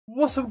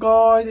What's up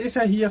guys, it's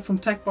A here from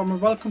Tech Bomb and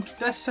welcome to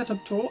Desk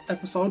Setup Tour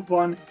episode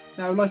 1.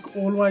 Now like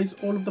always,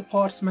 all of the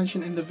parts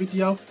mentioned in the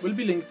video will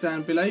be linked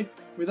down below.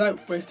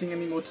 Without wasting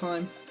any more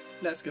time,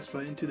 let's get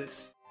straight into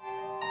this.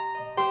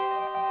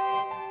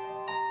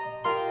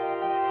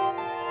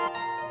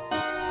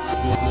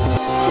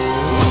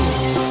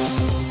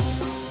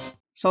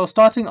 So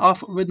starting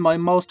off with my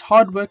most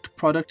hard worked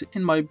product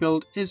in my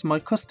build is my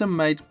custom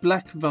made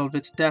black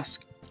velvet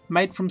desk.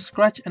 Made from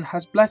scratch and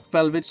has black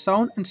velvet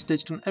sewn and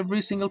stitched on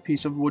every single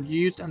piece of wood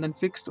used and then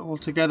fixed all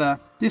together.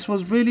 This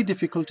was really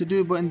difficult to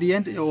do, but in the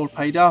end it all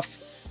paid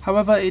off.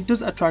 However, it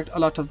does attract a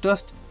lot of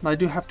dust and I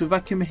do have to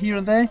vacuum here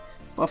and there,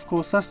 but of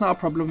course that's not a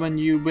problem when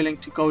you're willing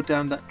to go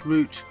down that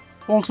route.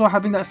 Also,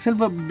 having that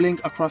silver bling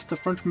across the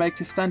front makes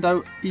it stand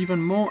out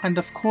even more, and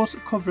of course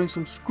covering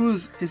some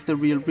screws is the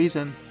real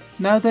reason.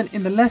 Now then,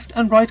 in the left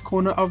and right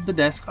corner of the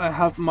desk I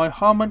have my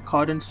Harman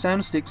Kardon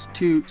Soundsticks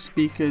 2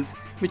 speakers,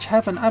 which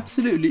have an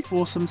absolutely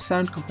awesome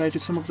sound compared to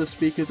some of the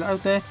speakers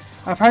out there.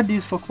 I've had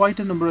these for quite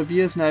a number of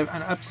years now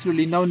and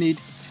absolutely no need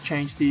to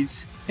change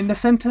these. In the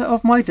center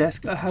of my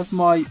desk I have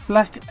my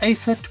black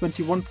Acer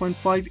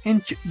 21.5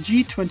 inch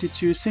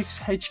G22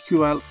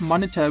 6HQL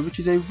monitor, which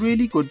is a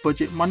really good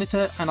budget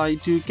monitor, and I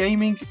do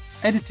gaming,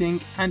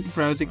 editing and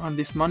browsing on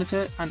this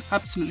monitor and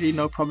absolutely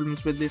no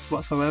problems with this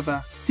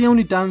whatsoever. The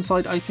only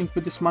downside I think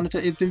with this monitor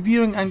is the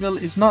viewing angle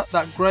is not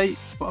that great,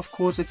 but of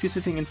course if you're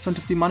sitting in front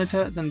of the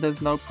monitor then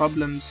there's no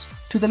problems.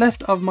 To the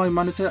left of my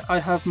monitor I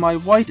have my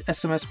white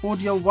SMS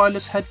audio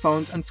wireless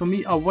headphones, and for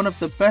me are one of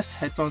the best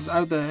headphones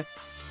out there.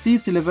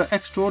 These deliver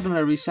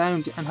extraordinary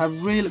sound and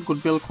have real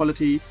good build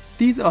quality.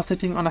 These are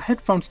sitting on a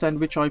headphone stand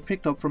which I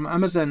picked up from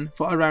Amazon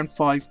for around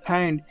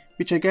 £5,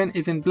 which again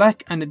is in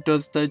black and it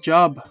does the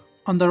job.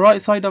 On the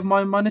right side of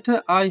my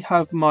monitor I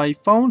have my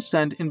phone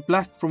stand in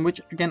black, from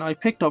which again I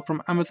picked up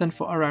from Amazon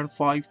for around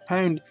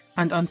 £5,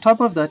 and on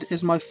top of that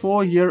is my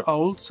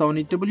 4-year-old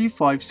Sony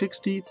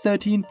W560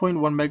 13.1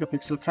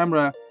 megapixel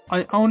camera.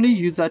 I only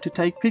use that to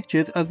take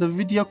pictures as the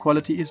video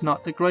quality is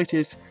not the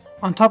greatest.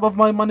 On top of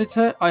my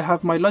monitor I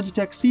have my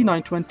Logitech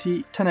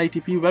C920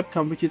 1080p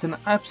webcam, which is an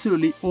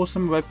absolutely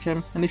awesome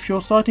webcam, and if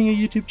you're starting a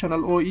YouTube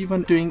channel or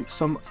even doing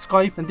some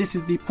Skype, then this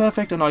is the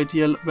perfect and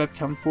ideal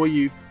webcam for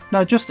you.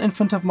 Now just in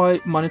front of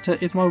my monitor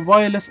is my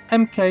wireless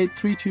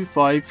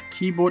MK325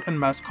 keyboard and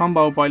mouse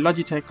combo by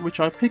Logitech, which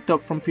I picked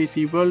up from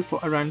PC World for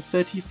around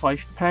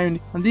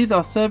 £35, and these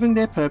are serving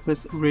their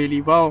purpose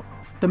really well.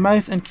 The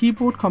mouse and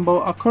keyboard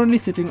combo are currently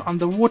sitting on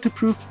the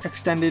waterproof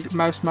extended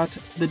mouse mat,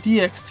 the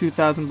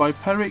DX2000 by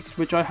Perix,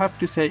 which I have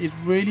to say is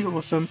really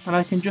awesome, and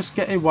I can just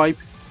get a wipe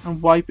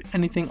and wipe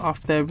anything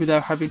off there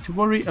without having to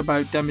worry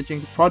about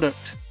damaging the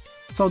product.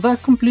 So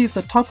that completes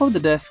the top of the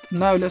desk.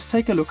 Now let's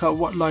take a look at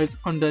what lies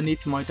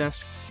underneath my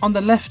desk. On the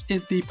left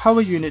is the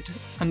power unit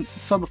and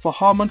sub for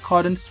Harman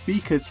Kardon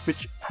speakers,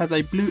 which has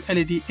a blue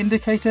LED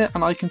indicator,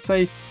 and I can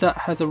say that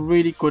has a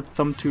really good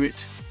thumb to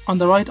it. On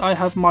the right I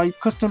have my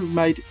custom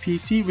made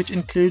PC, which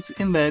includes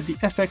in there the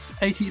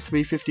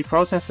FX8350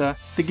 processor,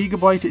 the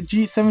Gigabyte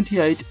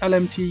G78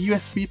 LMT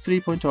USB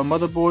 3.0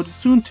 motherboard,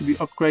 soon to be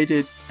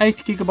upgraded,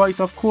 8GB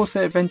of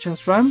Corsair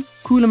Vengeance RAM,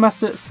 Cooler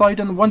Master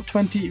Sidon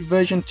 120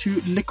 version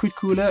 2 liquid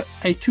cooler,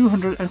 a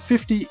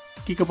 250GB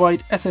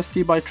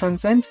SSD by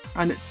Transcend,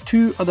 and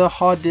 2 other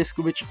hard disks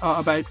which are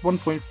about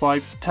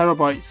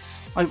 1.5TB.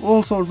 I've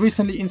also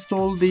recently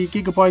installed the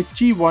Gigabyte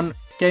G1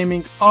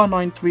 Gaming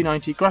R9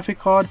 390 graphic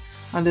card,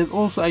 and there's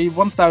also a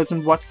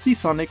 1000 watt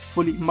Seasonic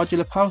fully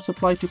modular power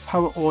supply to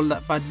power all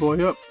that bad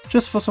boy up.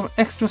 Just for some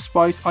extra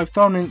spice I've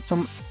thrown in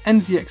some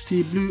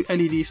NZXT blue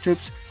LED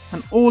strips,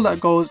 and all that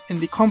goes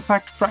in the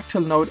compact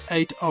Fractal Node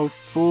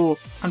 804.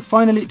 And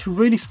finally, to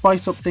really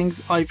spice up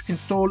things, I've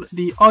installed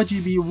the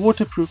RGB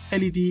waterproof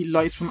LED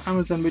lights from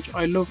Amazon, which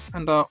I love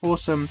and are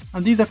awesome.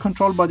 And these are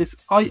controlled by this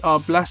IR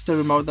blaster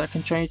remote that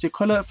can change the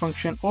color,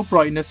 function or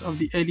brightness of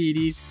the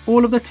LEDs.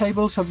 All of the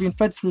cables have been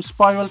fed through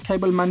spiral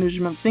cable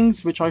management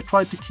things, which I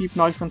tried to keep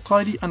nice and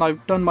tidy, and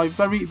I've done my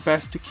very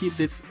best to keep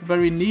this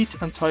very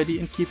neat and tidy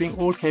and keeping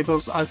all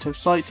cables out of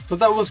sight. So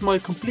that was my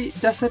complete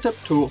desk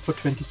setup tour for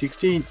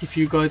 2016. If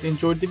you guys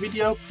enjoyed the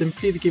video, then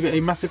please give it a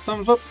massive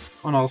thumbs up,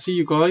 and I'll see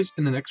you guys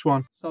in the next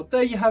one. So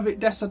there you have it,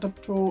 desk setup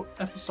tour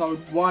episode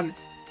 1.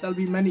 There'll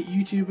be many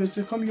YouTubers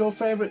to come. Your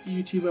favourite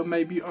YouTuber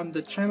may be on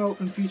the channel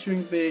and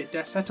featuring their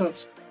desk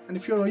setups. And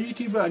if you're a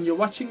YouTuber and you're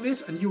watching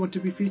this and you want to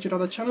be featured on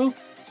the channel,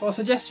 so I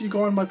suggest you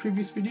go on my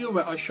previous video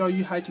where I show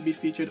you how to be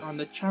featured on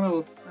the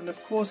channel. And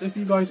of course, if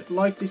you guys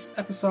like this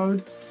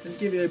episode, then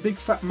give it a big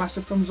fat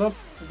massive thumbs up.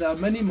 There are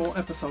many more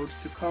episodes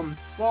to come.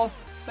 Well,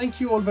 thank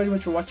you all very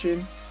much for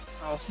watching.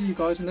 I'll see you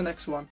guys in the next one.